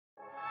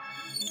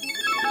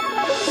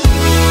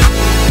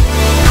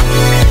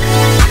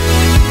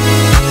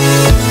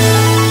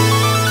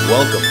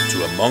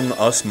Among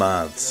Us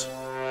Maths.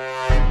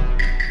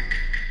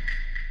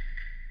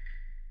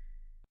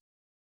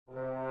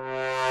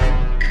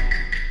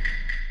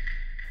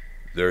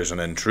 There's an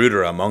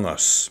intruder among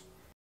us.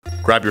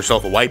 Grab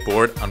yourself a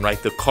whiteboard and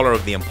write the colour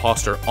of the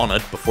imposter on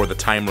it before the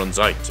time runs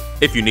out.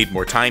 If you need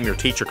more time, your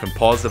teacher can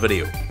pause the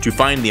video. To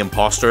find the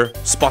imposter,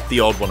 spot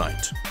the odd one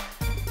out.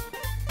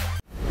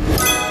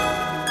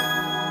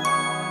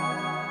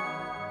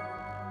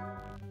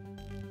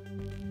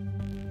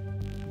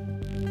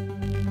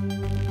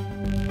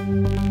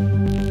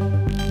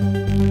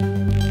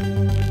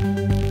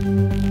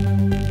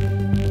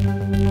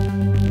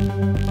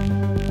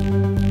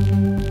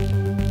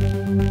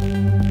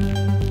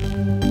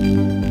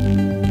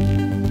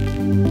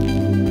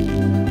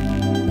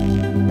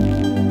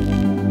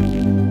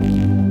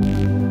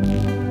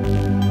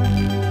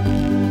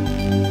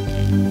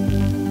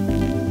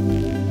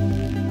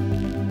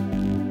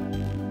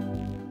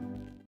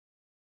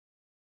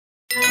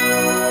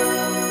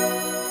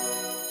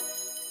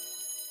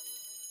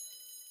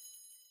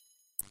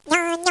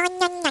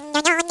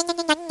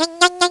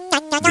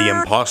 The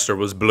imposter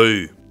was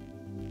blue.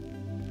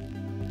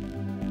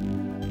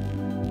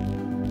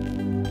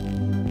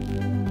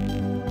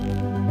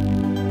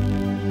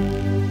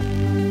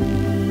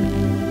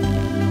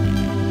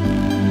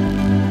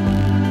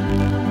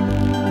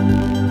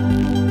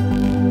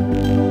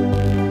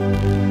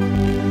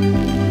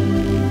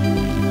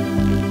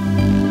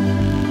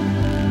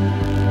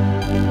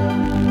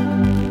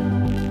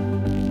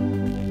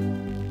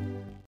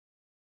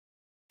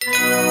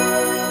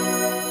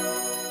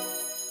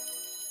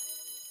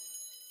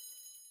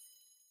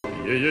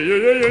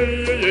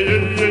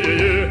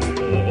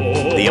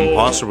 The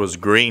imposter was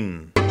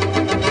green.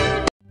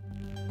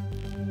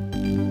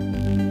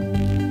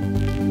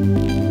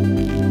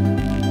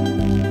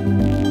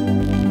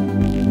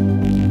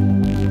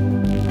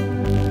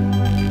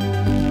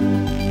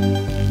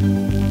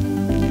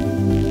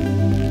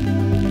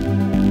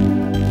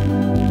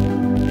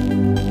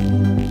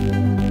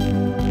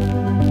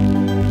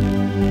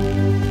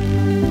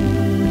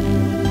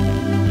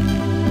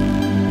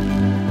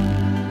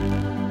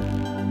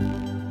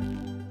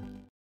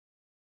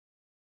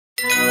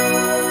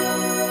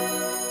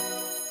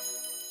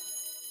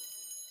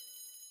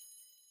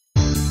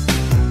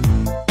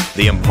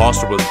 The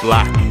imposter was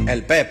black.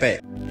 El Pepe.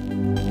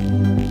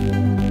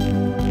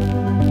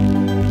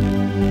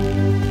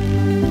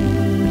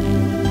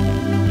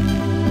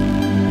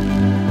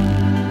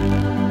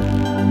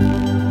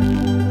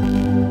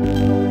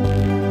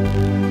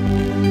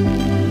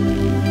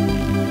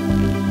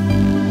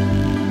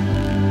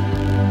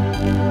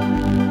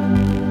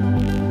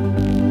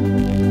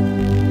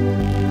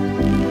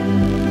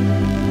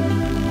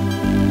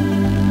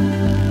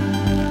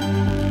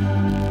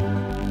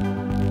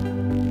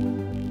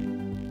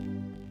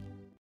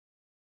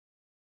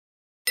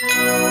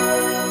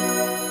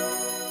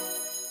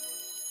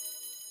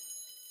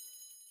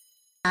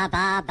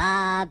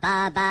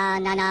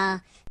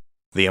 Banana.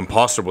 The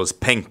imposter was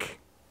pink.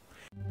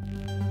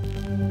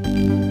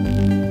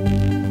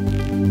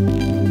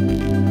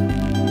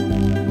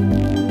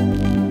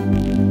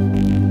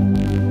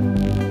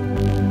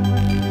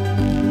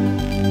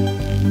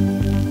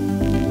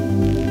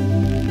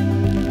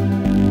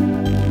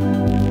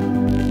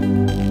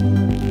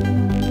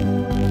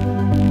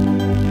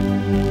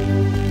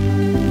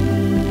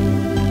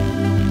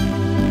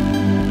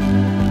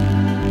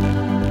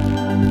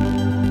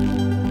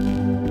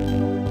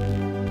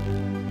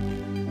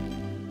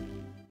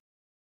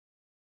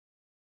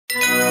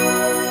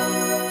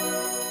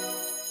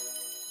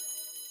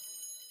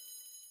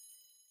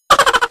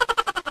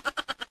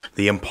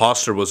 The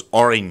imposter was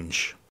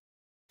orange.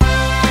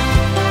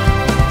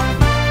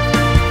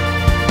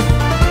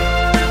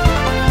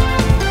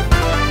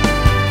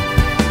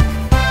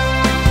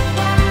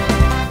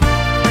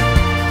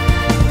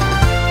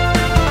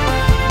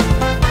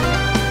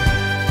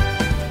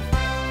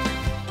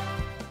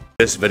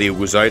 This video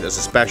goes out as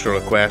a special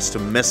request to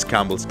Miss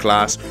Campbell's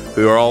class,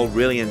 who are all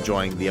really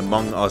enjoying the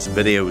Among Us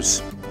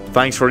videos.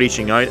 Thanks for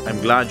reaching out. I'm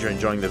glad you're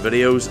enjoying the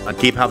videos, and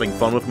keep having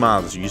fun with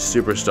maths, you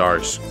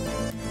superstars.